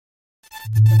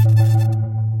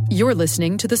You're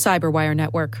listening to the Cyberwire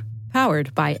Network,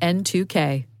 powered by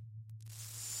N2K.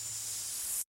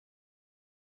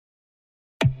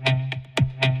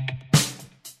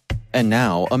 And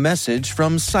now, a message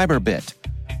from Cyberbit.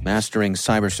 Mastering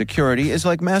cybersecurity is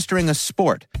like mastering a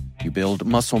sport. You build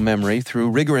muscle memory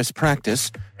through rigorous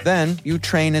practice, then you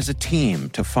train as a team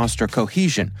to foster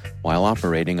cohesion while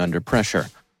operating under pressure.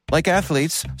 Like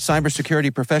athletes,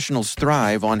 cybersecurity professionals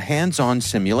thrive on hands-on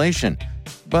simulation.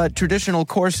 But traditional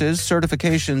courses,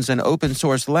 certifications, and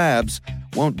open-source labs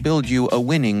won't build you a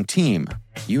winning team.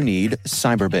 You need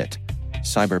Cyberbit.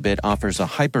 Cyberbit offers a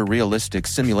hyper-realistic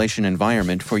simulation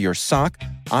environment for your SOC,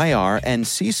 IR, and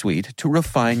C-suite to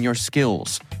refine your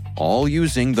skills, all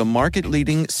using the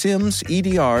market-leading SIMs,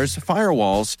 EDRs,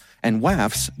 firewalls, and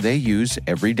WAFs they use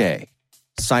every day.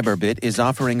 Cyberbit is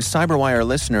offering Cyberwire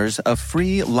listeners a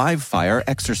free live-fire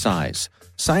exercise.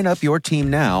 Sign up your team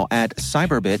now at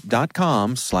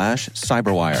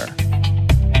cyberbit.com/cyberwire.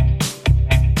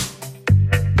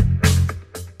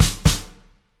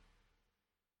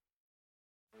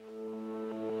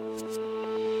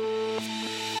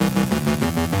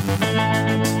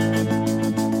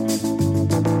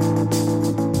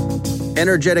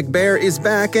 Energetic Bear is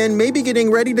back and maybe getting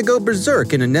ready to go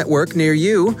berserk in a network near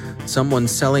you.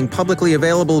 Someone's selling publicly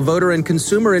available voter and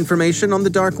consumer information on the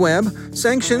dark web.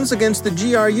 Sanctions against the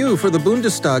GRU for the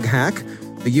Bundestag hack.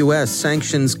 The U.S.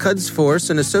 sanctions Quds Force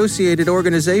and associated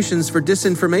organizations for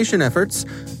disinformation efforts.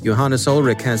 Johannes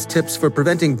Ulrich has tips for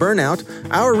preventing burnout.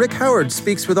 Our Rick Howard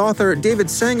speaks with author David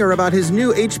Sanger about his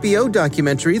new HBO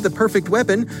documentary, The Perfect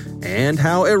Weapon, and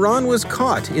how Iran was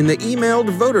caught in the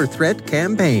emailed voter threat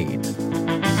campaign.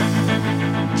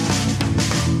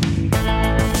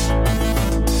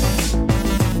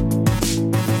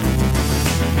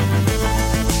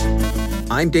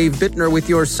 I'm Dave Bittner with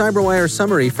your Cyberwire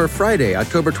summary for Friday,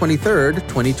 October 23rd,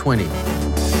 2020.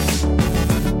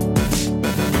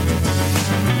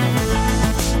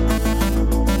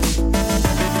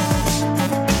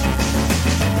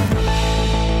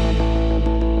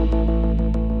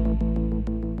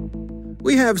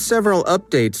 We have several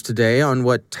updates today on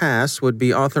what TASS would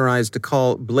be authorized to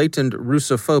call blatant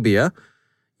Russophobia.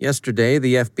 Yesterday,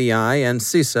 the FBI and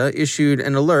CISA issued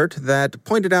an alert that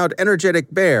pointed out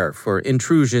Energetic Bear for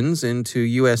intrusions into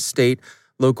U.S. state,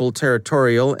 local,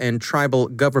 territorial, and tribal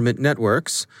government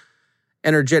networks.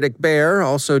 Energetic Bear,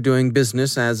 also doing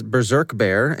business as Berserk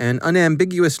Bear and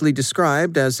unambiguously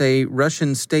described as a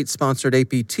Russian state-sponsored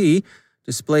APT,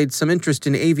 displayed some interest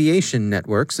in aviation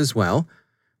networks as well.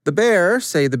 The Bear,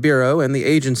 say the Bureau and the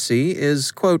agency,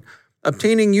 is, quote,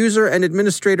 obtaining user and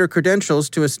administrator credentials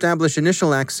to establish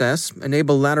initial access,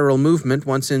 enable lateral movement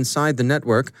once inside the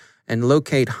network, and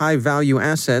locate high-value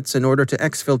assets in order to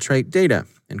exfiltrate data,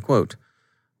 end quote.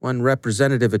 One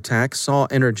representative attack saw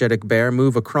Energetic Bear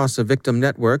move across a victim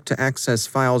network to access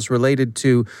files related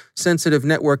to sensitive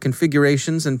network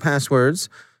configurations and passwords,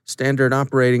 standard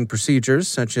operating procedures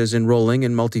such as enrolling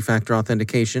in multi-factor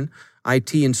authentication,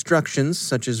 IT instructions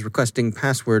such as requesting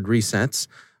password resets,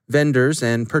 vendors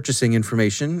and purchasing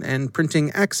information, and printing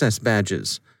access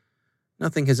badges.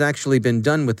 Nothing has actually been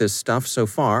done with this stuff so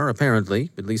far,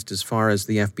 apparently, at least as far as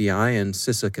the FBI and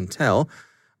CISA can tell,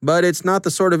 but it's not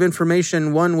the sort of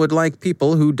information one would like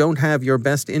people who don't have your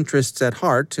best interests at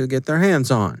heart to get their hands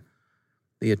on.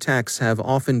 The attacks have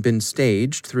often been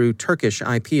staged through Turkish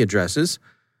IP addresses.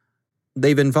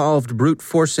 They've involved brute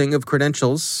forcing of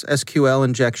credentials, SQL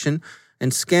injection,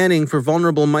 and scanning for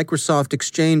vulnerable Microsoft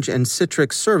Exchange and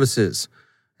Citrix services.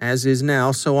 As is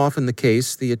now so often the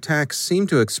case, the attacks seem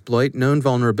to exploit known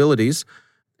vulnerabilities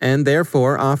and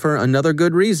therefore offer another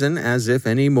good reason, as if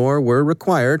any more were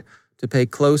required, to pay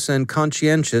close and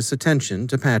conscientious attention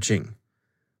to patching.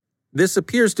 This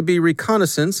appears to be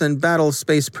reconnaissance and battle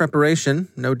space preparation,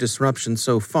 no disruption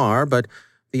so far, but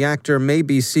the actor may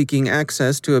be seeking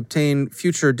access to obtain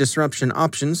future disruption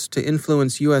options to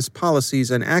influence U.S. policies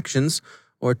and actions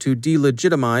or to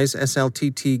delegitimize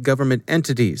SLTT government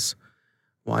entities.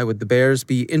 Why would the Bears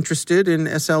be interested in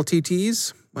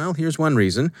SLTTs? Well, here's one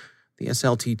reason. The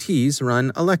SLTTs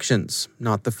run elections,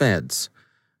 not the feds.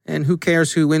 And who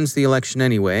cares who wins the election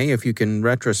anyway if you can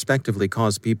retrospectively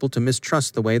cause people to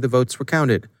mistrust the way the votes were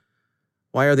counted?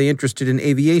 Why are they interested in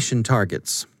aviation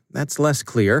targets? That's less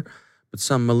clear, but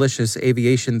some malicious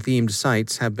aviation-themed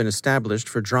sites have been established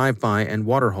for drive-by and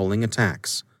waterholing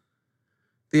attacks.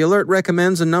 The alert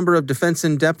recommends a number of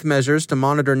defense-in-depth measures to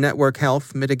monitor network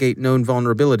health, mitigate known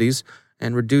vulnerabilities,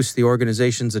 and reduce the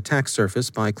organization's attack surface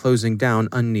by closing down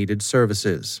unneeded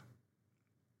services.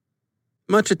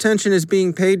 Much attention is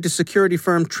being paid to security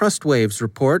firm Trustwave's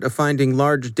report of finding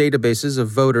large databases of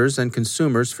voters and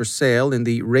consumers for sale in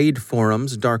the Raid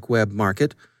Forum's dark web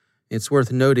market. It's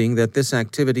worth noting that this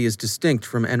activity is distinct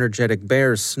from energetic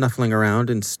bears snuffling around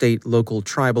in state, local,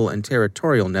 tribal, and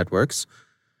territorial networks.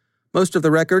 Most of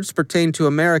the records pertain to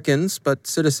Americans, but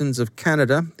citizens of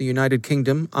Canada, the United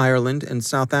Kingdom, Ireland, and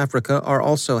South Africa are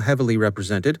also heavily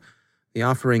represented. The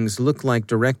offerings look like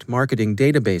direct marketing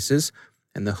databases,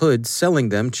 and the hoods selling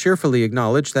them cheerfully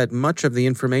acknowledge that much of the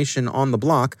information on the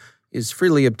block is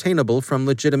freely obtainable from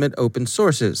legitimate open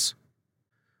sources.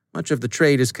 Much of the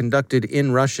trade is conducted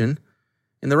in Russian.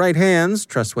 In the right hands,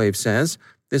 Trustwave says,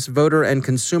 this voter and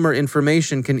consumer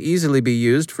information can easily be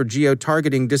used for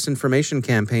geo-targeting disinformation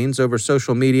campaigns over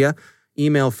social media,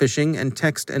 email phishing, and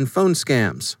text and phone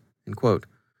scams. End quote.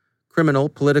 Criminal,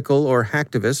 political, or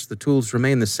hacktivists, the tools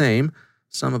remain the same.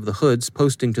 Some of the hoods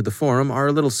posting to the forum are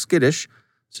a little skittish,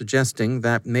 suggesting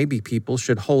that maybe people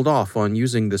should hold off on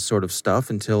using this sort of stuff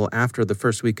until after the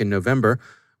first week in November,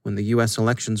 when the U.S.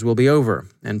 elections will be over,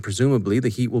 and presumably the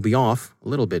heat will be off, a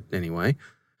little bit anyway.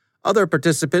 Other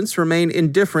participants remain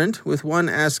indifferent, with one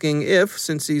asking if,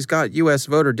 since he's got U.S.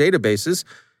 voter databases,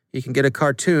 he can get a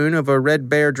cartoon of a red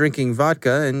bear drinking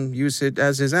vodka and use it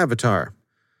as his avatar.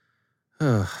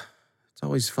 It's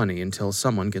always funny until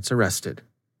someone gets arrested.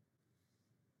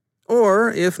 Or,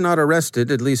 if not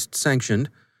arrested, at least sanctioned.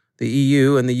 The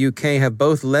EU and the UK have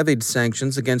both levied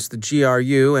sanctions against the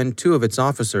GRU and two of its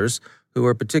officers, who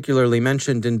were particularly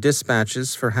mentioned in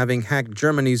dispatches for having hacked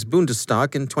Germany's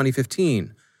Bundestag in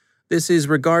 2015. This is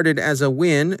regarded as a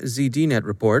win, ZDNet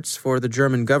reports, for the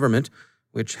German government,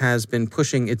 which has been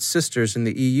pushing its sisters in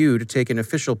the EU to take an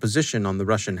official position on the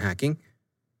Russian hacking.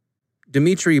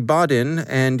 Dmitry Bodin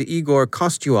and Igor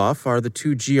Kostyov are the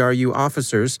two GRU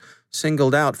officers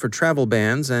singled out for travel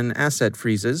bans and asset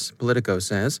freezes, Politico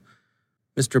says.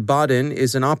 Mr. Bodin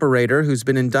is an operator who's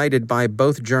been indicted by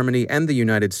both Germany and the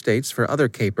United States for other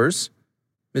capers.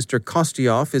 Mr.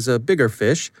 Kostyov is a bigger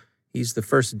fish. He's the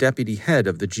first deputy head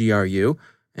of the GRU,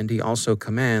 and he also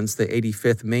commands the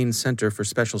 85th Main Center for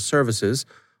Special Services,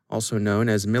 also known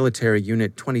as Military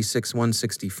Unit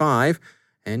 26165,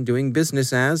 and doing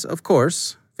business as, of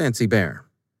course, Fancy Bear.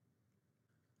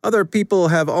 Other people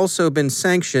have also been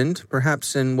sanctioned,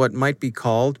 perhaps in what might be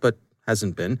called, but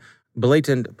hasn't been,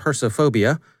 blatant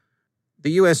Persophobia.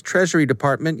 The U.S. Treasury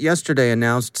Department yesterday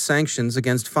announced sanctions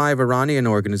against 5 Iranian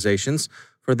organizations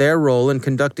for their role in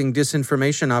conducting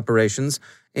disinformation operations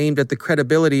aimed at the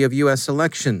credibility of U.S.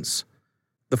 elections.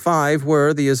 The 5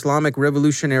 were the Islamic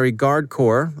Revolutionary Guard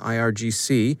Corps,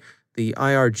 IRGC, the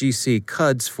IRGC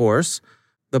Quds Force,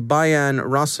 the Bayan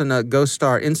Rasana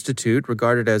Gostar Institute,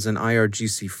 regarded as an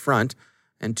IRGC front,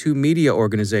 and 2 media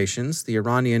organizations, the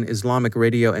Iranian Islamic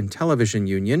Radio and Television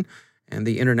Union and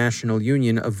the International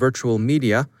Union of Virtual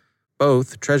Media,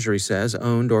 both, Treasury says,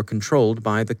 owned or controlled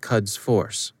by the Quds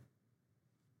Force.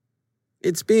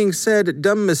 It's being said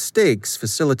dumb mistakes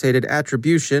facilitated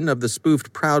attribution of the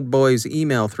spoofed Proud Boys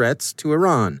email threats to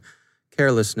Iran.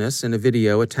 Carelessness in a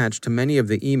video attached to many of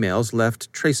the emails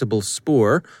left traceable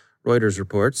spoor, Reuters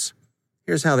reports.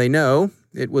 Here's how they know.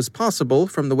 It was possible,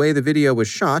 from the way the video was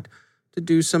shot, to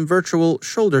do some virtual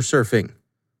shoulder surfing.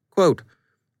 Quote,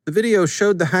 the video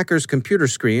showed the hackers' computer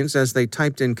screens as they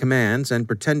typed in commands and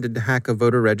pretended to hack a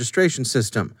voter registration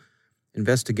system.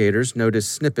 Investigators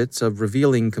noticed snippets of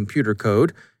revealing computer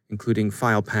code, including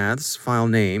file paths, file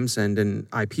names, and an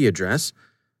IP address.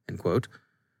 End quote.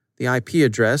 The IP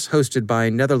address, hosted by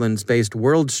Netherlands-based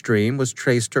WorldStream, was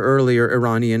traced to earlier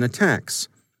Iranian attacks.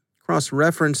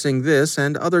 Cross-referencing this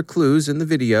and other clues in the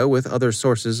video with other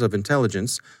sources of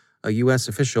intelligence, a U.S.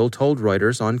 official told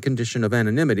Reuters on condition of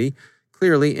anonymity,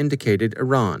 clearly indicated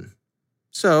Iran.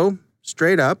 So,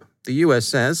 straight up, the U.S.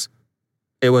 says,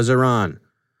 it was Iran.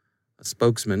 A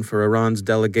spokesman for Iran's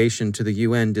delegation to the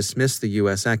UN dismissed the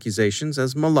U.S. accusations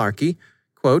as malarkey.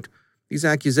 Quote, these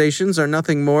accusations are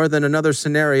nothing more than another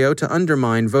scenario to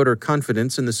undermine voter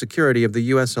confidence in the security of the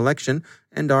U.S. election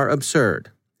and are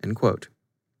absurd. End quote.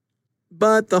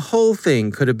 But the whole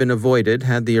thing could have been avoided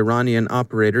had the Iranian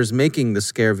operators making the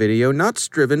scare video not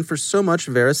striven for so much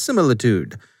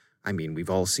verisimilitude. I mean, we've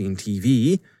all seen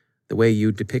TV. The way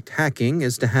you depict hacking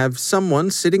is to have someone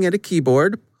sitting at a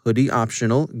keyboard, hoodie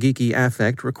optional, geeky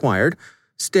affect required,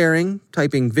 staring,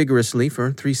 typing vigorously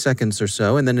for 3 seconds or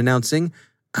so, and then announcing,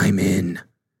 I'm in.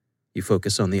 You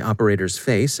focus on the operator's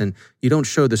face, and you don't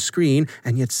show the screen,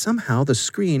 and yet somehow the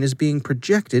screen is being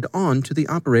projected onto the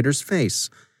operator's face.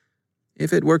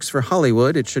 If it works for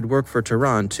Hollywood, it should work for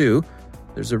Tehran, too.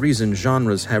 There's a reason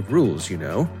genres have rules, you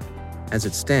know. As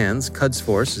it stands, Quds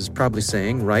Force is probably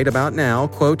saying right about now,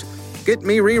 quote, Get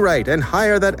Me Rewrite and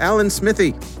hire that Alan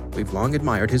Smithy. We've long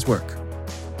admired his work.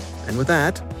 And with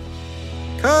that,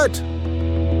 cut!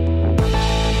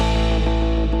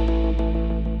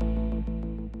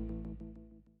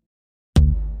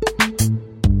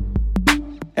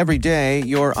 Every day,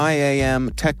 your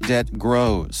IAM tech debt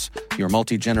grows. Your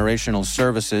multi-generational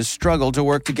services struggle to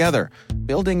work together.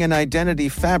 Building an identity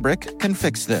fabric can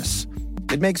fix this.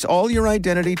 It makes all your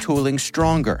identity tooling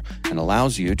stronger and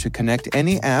allows you to connect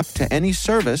any app to any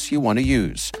service you want to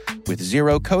use, with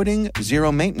zero coding,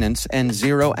 zero maintenance, and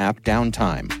zero app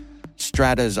downtime.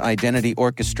 Strata's identity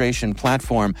orchestration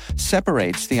platform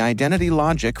separates the identity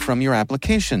logic from your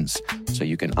applications, so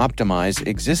you can optimize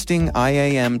existing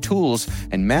IAM tools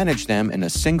and manage them in a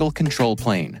single control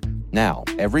plane. Now,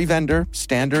 every vendor,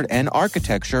 standard, and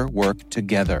architecture work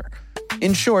together.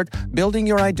 In short, building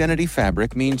your identity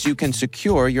fabric means you can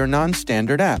secure your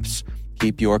non-standard apps,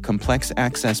 keep your complex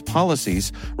access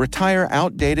policies, retire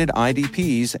outdated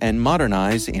IDPs, and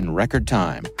modernize in record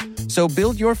time. So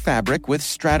build your fabric with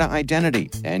Strata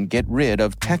Identity and get rid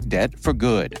of tech debt for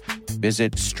good.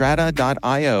 Visit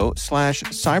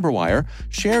strata.io/cyberwire,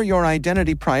 share your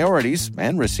identity priorities,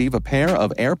 and receive a pair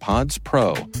of AirPods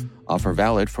Pro. Offer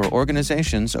valid for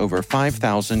organizations over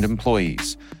 5,000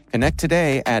 employees. Connect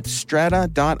today at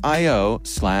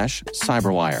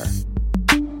strata.io/cyberwire.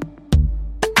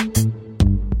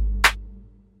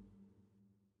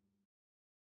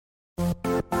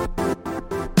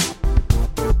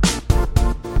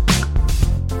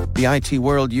 The IT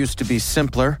world used to be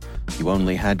simpler. You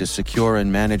only had to secure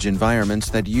and manage environments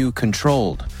that you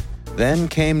controlled. Then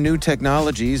came new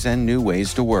technologies and new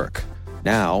ways to work.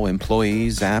 Now,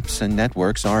 employees, apps, and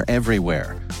networks are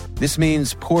everywhere. This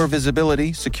means poor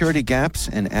visibility, security gaps,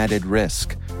 and added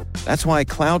risk. That's why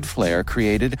Cloudflare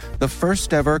created the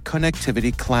first-ever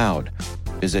connectivity cloud.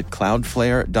 Visit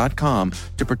cloudflare.com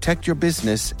to protect your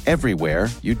business everywhere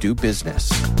you do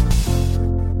business.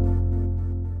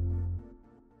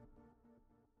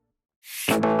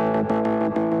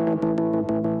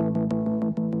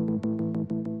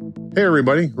 Hey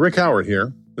everybody, Rick Howard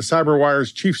here, the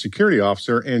CyberWire's Chief Security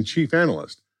Officer and Chief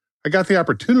Analyst. I got the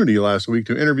opportunity last week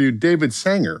to interview David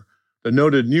Sanger, the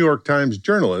noted New York Times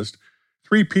journalist,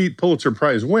 three-peat Pulitzer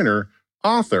Prize winner,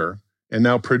 author, and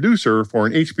now producer for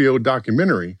an HBO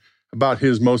documentary about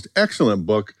his most excellent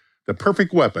book, The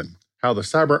Perfect Weapon: How the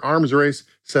Cyber Arms Race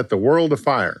Set the World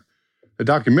Afire. The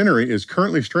documentary is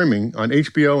currently streaming on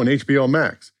HBO and HBO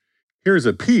Max. Here's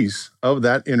a piece of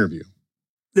that interview.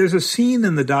 There's a scene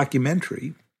in the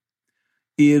documentary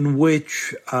in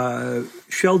which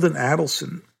Sheldon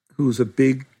Adelson, who's a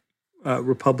big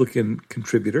Republican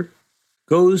contributor,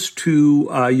 goes to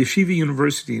Yeshiva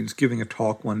University and is giving a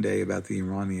talk one day about the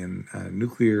Iranian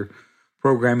nuclear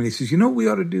program. And he says, you know what we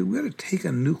ought to do? We ought to take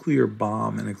a nuclear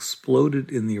bomb and explode it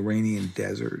in the Iranian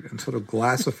desert and sort of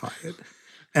glassify it.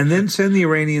 And then send the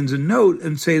Iranians a note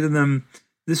and say to them,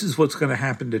 this is what's going to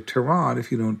happen to Tehran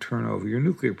if you don't turn over your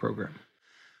nuclear program.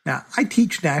 Now, I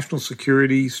teach national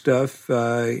security stuff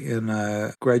in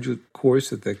a graduate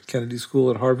course at the Kennedy School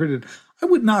at Harvard, and I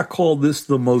would not call this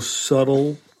the most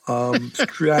subtle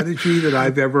strategy that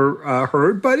I've ever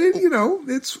heard, but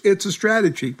it's a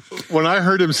strategy. When I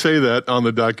heard him say that on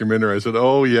the documentary, I said,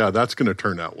 oh yeah, that's going to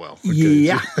turn out well. Okay.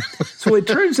 Yeah. So it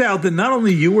turns out that not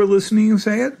only you were listening and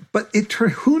say it, but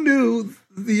who knew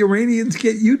the Iranians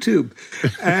get YouTube?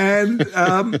 And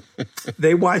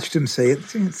they watched him say it.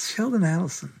 It's Sheldon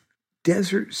Adelson,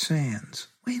 Desert Sands.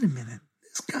 Wait a minute.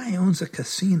 This guy owns a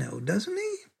casino, doesn't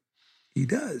he? He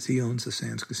does. He owns the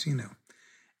Sands Casino.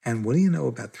 And what do you know?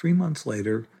 About 3 months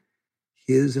later,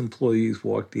 his employees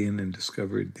walked in and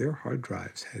discovered their hard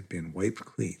drives had been wiped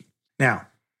clean. Now,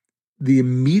 the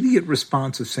immediate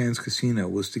response of Sands Casino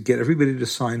was to get everybody to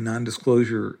sign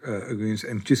non-disclosure agreements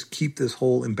and just keep this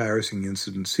whole embarrassing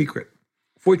incident secret.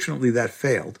 Fortunately, that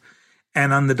failed.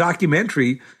 And on the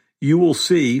documentary, you will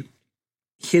see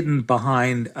hidden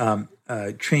behind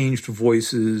changed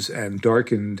voices and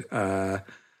darkened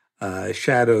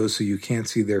shadows so you can't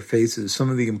see their faces, some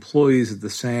of the employees at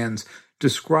the Sands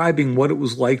describing what it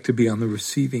was like to be on the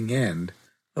receiving end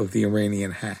of the Iranian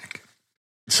hack.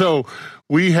 So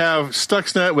we have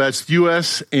Stuxnet, that's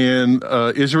U.S. and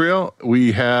Israel.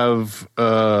 We have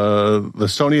the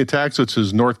Sony attacks, which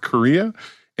is North Korea.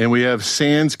 And we have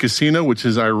Sands Casino, which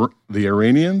is the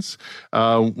Iranians.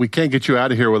 We can't get you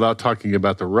out of here without talking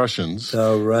about the Russians.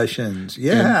 The Russians,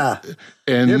 yeah.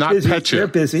 And NotPetya. They're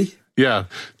busy. Yeah.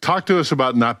 Talk to us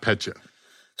about NotPetya.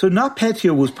 So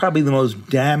NotPetya was probably the most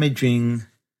damaging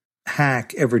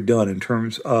hack ever done in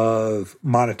terms of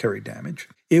monetary damage.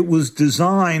 It was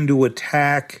designed to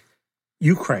attack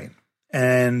Ukraine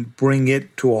and bring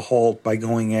it to a halt by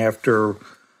going after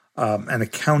an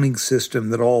accounting system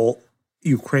that all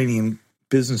Ukrainian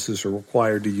businesses are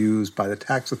required to use by the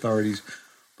tax authorities.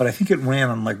 But I think it ran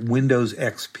on like Windows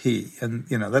XP. And,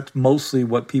 that's mostly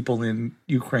what people in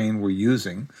Ukraine were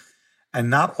using. And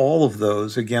not all of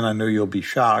those, again, I know you'll be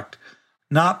shocked,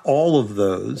 not all of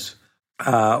those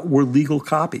were legal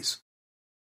copies.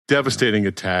 Devastating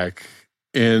attack.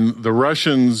 And the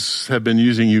Russians have been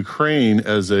using Ukraine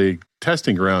as a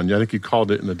testing ground. I think you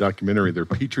called it in the documentary their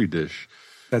petri dish.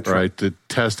 That's right, to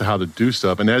test how to do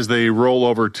stuff. And as they roll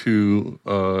over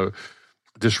to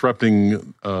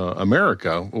disrupting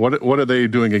America, what are they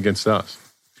doing against us?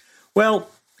 Well,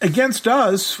 against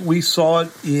us, we saw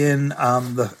it in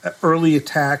the early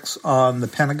attacks on the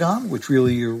Pentagon, which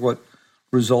really are what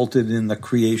resulted in the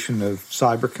creation of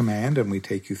Cyber Command, and we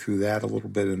take you through that a little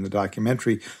bit in the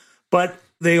documentary. But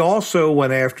they also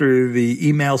went after the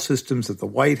email systems at the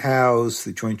White House,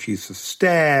 the Joint Chiefs of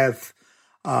Staff,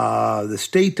 the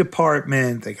State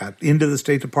Department. They got into the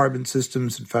State Department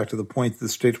systems, in fact, to the point that the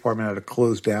State Department had to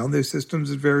close down their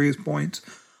systems at various points.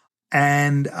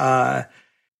 And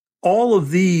all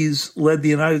of these led the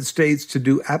United States to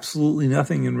do absolutely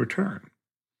nothing in return.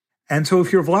 And so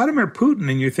if you're Vladimir Putin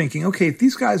and you're thinking, okay, if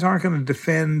these guys aren't going to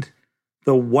defend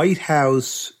the White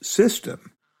House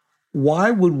system, why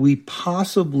would we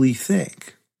possibly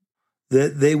think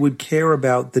that they would care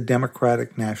about the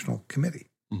Democratic National Committee?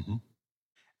 Mm-hmm.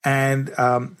 And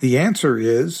the answer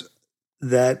is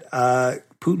that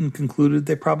Putin concluded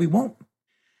they probably won't.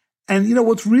 And,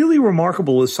 what's really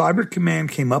remarkable is Cyber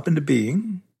Command came up into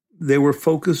being. They were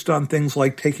focused on things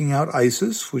like taking out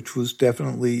ISIS, which was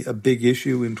definitely a big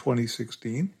issue in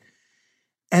 2016.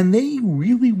 And they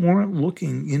really weren't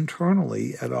looking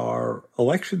internally at our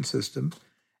election system.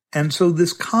 And so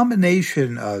this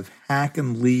combination of hack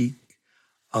and leak,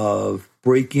 of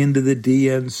break into the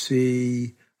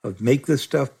DNC, of make this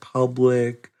stuff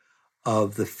public,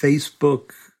 of the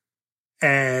Facebook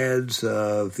ads,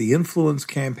 of the influence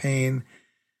campaign,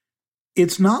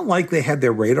 it's not like they had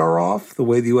their radar off the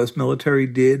way the U.S. military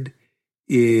did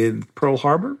in Pearl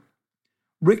Harbor.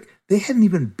 Rick, they hadn't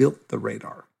even built the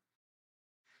radar.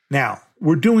 Now,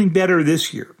 we're doing better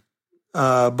this year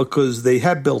because they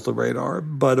have built the radar,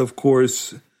 but of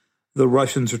course, the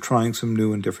Russians are trying some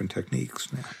new and different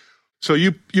techniques now. So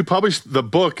you published the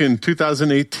book in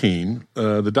 2018.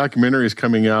 The documentary is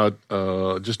coming out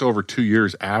just over 2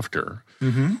 years after.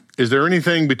 Mm-hmm. Is there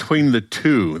anything between the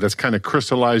two that's kind of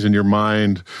crystallized in your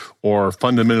mind or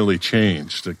fundamentally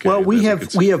changed? Well, we have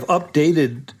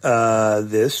updated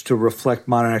this to reflect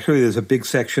modern activity. There's a big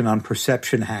section on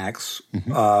perception hacks,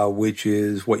 Mm-hmm. Which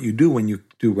is what you do when you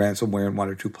do ransomware in one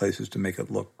or two places to make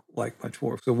it look like much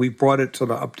more. So we brought it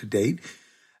sort of up to date.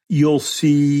 You'll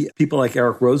see people like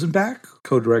Eric Rosenbach,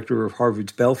 co-director of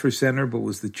Harvard's Belfer Center, but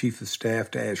was the chief of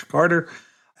staff to Ash Carter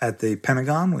at the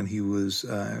Pentagon when he was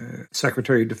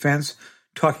Secretary of Defense,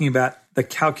 talking about the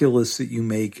calculus that you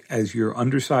make as you're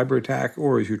under cyber attack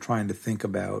or as you're trying to think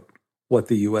about what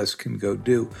the U.S. can go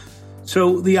do.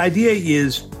 So the idea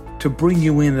is to bring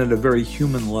you in at a very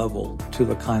human level to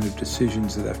the kind of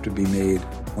decisions that have to be made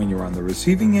when you're on the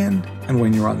receiving end and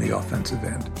when you're on the offensive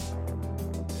end.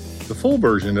 The full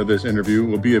version of this interview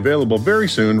will be available very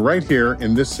soon right here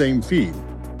in this same feed.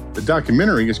 The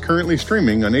documentary is currently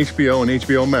streaming on HBO and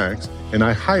HBO Max, and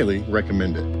I highly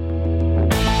recommend it.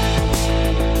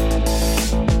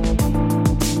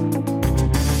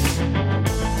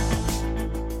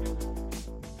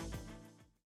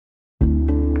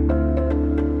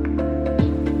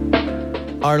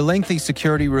 Are lengthy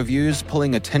security reviews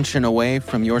pulling attention away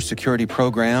from your security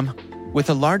program? With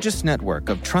the largest network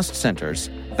of trust centers,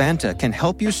 Vanta can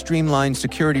help you streamline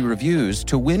security reviews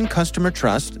to win customer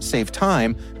trust, save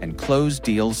time, and close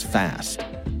deals fast.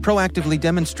 Proactively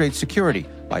demonstrate security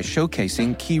by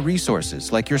showcasing key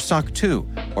resources like your SOC 2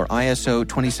 or ISO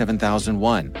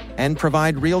 27001 and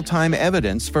provide real-time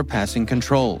evidence for passing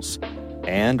controls.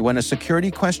 And when a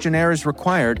security questionnaire is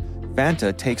required,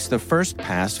 Vanta takes the first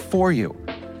pass for you.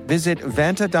 Visit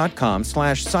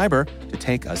vanta.com/cyber to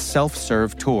take a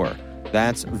self-serve tour.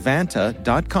 That's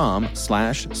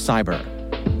vanta.com/cyber.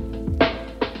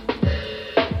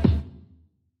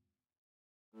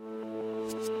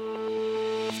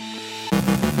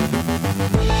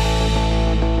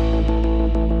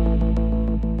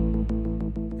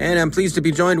 And I'm pleased to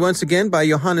be joined once again by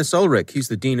Johannes Ulrich. He's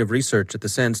the Dean of Research at the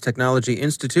SANS Technology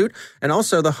Institute and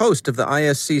also the host of the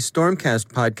ISC Stormcast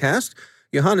podcast.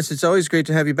 Johannes, it's always great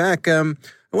to have you back.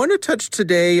 I want to touch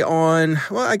today on,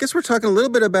 well, I guess we're talking a little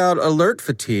bit about alert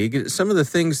fatigue, some of the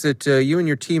things that you and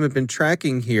your team have been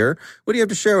tracking here. What do you have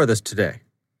to share with us today?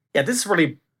 Yeah, this is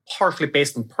really partially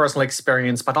based on personal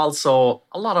experience, but also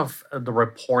a lot of the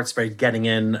reports we're getting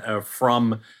in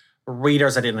from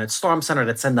readers at Internet Storm Center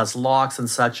that send us logs and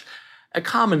such. A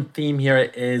common theme here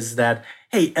is that,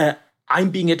 hey, I'm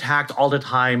being attacked all the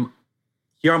time.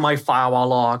 Here are my firewall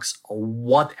logs.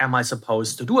 What am I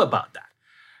supposed to do about that?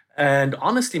 And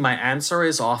honestly, my answer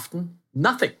is often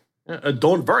nothing.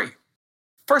 Don't worry.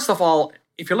 First of all,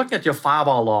 if you're looking at your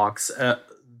firewall logs,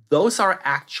 those are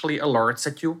actually alerts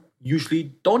that you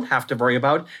usually don't have to worry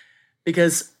about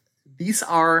because these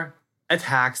are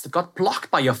attacks that got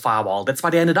blocked by your firewall. That's why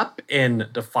they ended up in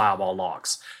the firewall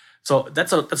logs. So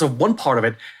that's a one part of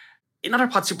it. In other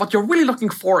parts, what you're really looking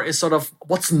for is sort of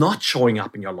what's not showing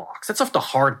up in your logs. That's sort of the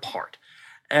hard part.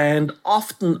 And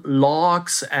often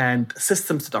logs and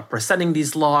systems that are presenting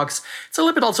these logs, it's a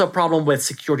little bit also a problem with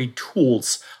security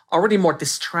tools, are really more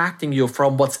distracting you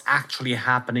from what's actually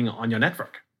happening on your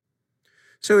network.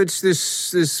 So it's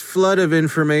this flood of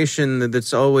information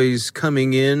that's always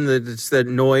coming in, that it's that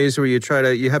noise where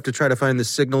you have to try to find the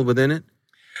signal within it?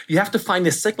 You have to find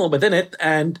the signal within it,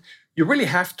 and you really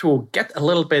have to get a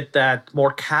little bit that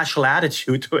more casual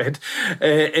attitude to it.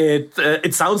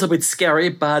 It sounds a bit scary,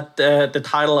 but the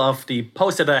title of the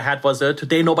post that I had was,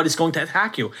 Today Nobody's Going to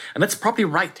Attack You. And that's probably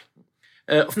right.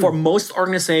 For most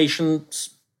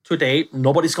organizations today,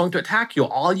 nobody's going to attack you.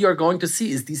 All you're going to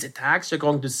see is these attacks. You're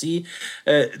going to see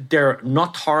they're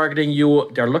not targeting you.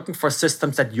 They're looking for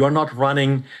systems that you're not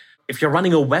running. If you're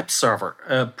running a web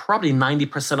server, probably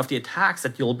 90% of the attacks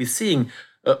that you'll be seeing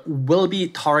will be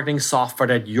targeting software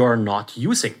that you're not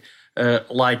using,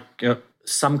 like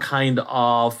some kind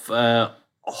of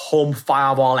home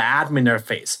firewall admin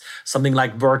interface, something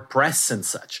like WordPress and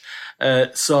such.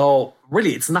 So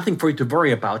really, it's nothing for you to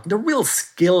worry about. The real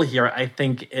skill here, I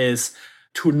think, is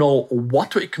to know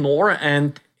what to ignore,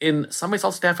 and in some ways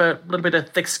also to have a little bit of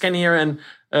thick skin here and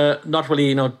not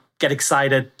really, get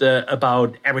excited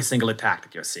about every single attack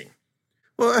that you're seeing.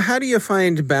 Well, how do you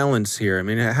find balance here? I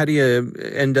mean, how do you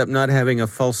end up not having a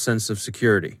false sense of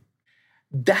security?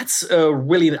 That's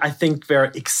really, I think, where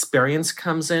experience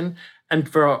comes in, and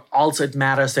where also it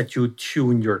matters that you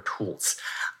tune your tools.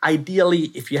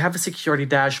 Ideally, if you have a security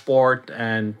dashboard,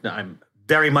 and I'm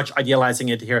very much idealizing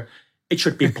it here, it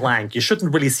should be blank. You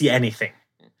shouldn't really see anything.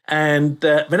 And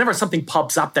whenever something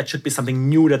pops up, that should be something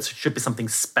new, that should be something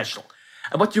special.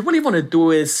 And what you really want to do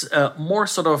is more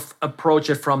sort of approach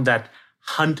it from that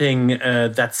hunting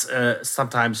that's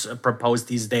sometimes proposed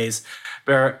these days,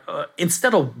 where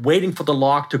instead of waiting for the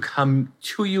log to come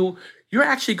to you, you're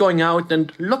actually going out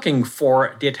and looking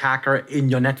for the attacker in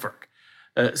your network.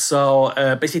 So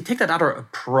basically take that other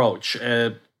approach.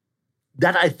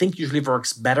 That I think usually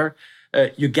works better.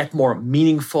 You get more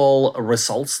meaningful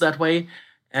results that way.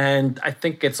 And I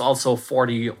think it's also for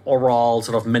the overall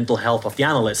sort of mental health of the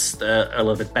analyst a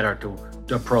little bit better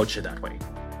to approach it that way.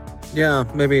 Yeah,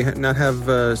 maybe not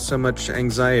have so much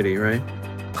anxiety, right?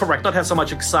 Correct, not have so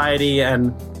much anxiety,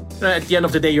 and at the end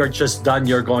of the day, you're just done,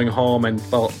 you're going home, and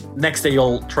well, next day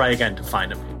you'll try again to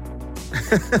find him.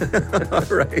 All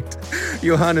right.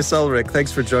 Johannes Ullrich,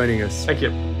 thanks for joining us. Thank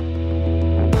you.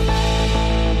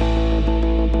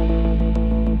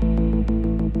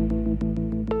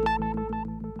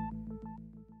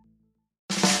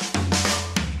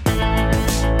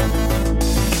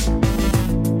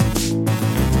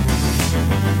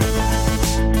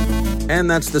 And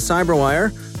that's the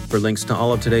Cyberwire. For links to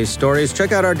all of today's stories,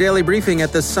 check out our daily briefing at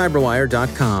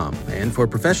thecyberwire.com. And for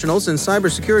professionals and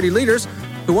cybersecurity leaders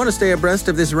who want to stay abreast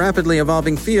of this rapidly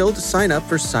evolving field, sign up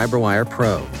for Cyberwire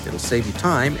Pro. It'll save you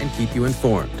time and keep you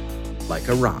informed, like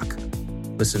a rock.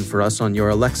 Listen for us on your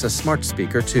Alexa smart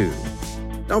speaker, too.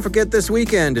 Don't forget this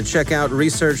weekend to check out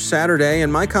Research Saturday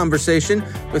and my conversation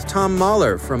with Tom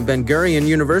Mahler from Ben-Gurion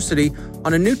University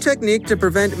on a new technique to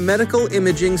prevent medical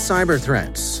imaging cyber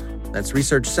threats. That's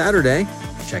Research Saturday.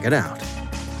 Check it out.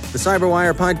 The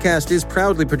Cyberwire podcast is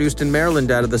proudly produced in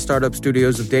Maryland out of the startup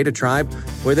studios of Data Tribe,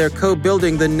 where they're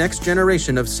co-building the next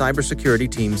generation of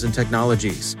cybersecurity teams and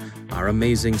technologies. Our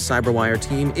amazing Cyberwire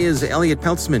team is Elliot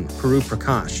Peltzman, Puru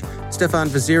Prakash, Stefan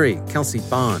Vaziri, Kelsey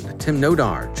Bond, Tim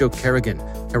Nodar, Joe Kerrigan,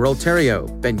 Carol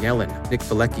Terrio, Ben Yellen, Nick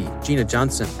Valecki, Gina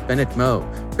Johnson, Bennett Moe,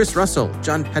 Chris Russell,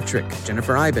 John Petrick,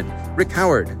 Jennifer Iben, Rick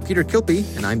Howard, Peter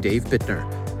Kilpie, and I'm Dave Bittner.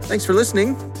 Thanks for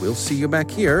listening. We'll see you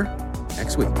back here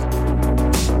next week.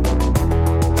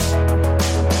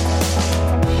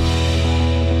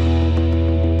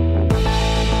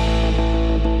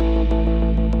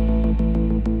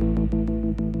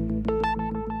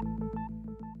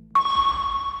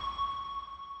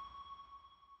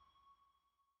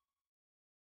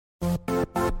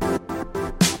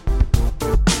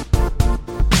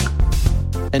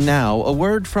 And now, a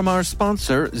word from our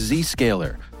sponsor,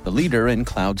 Zscaler, the leader in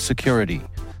cloud security.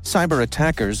 Cyber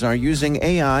attackers are using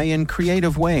AI in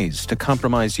creative ways to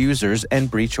compromise users and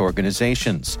breach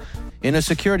organizations. In a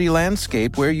security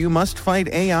landscape where you must fight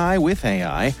AI with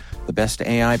AI, the best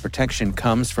AI protection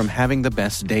comes from having the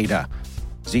best data.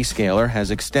 Zscaler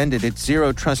has extended its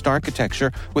Zero Trust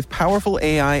architecture with powerful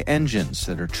AI engines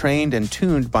that are trained and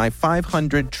tuned by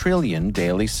 500 trillion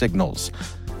daily signals.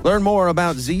 Learn more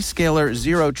about Zscaler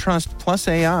Zero Trust plus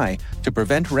AI to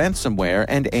prevent ransomware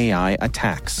and AI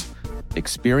attacks.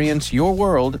 Experience your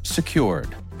world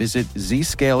secured. Visit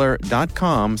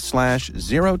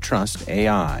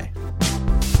zscaler.com/zerotrustai.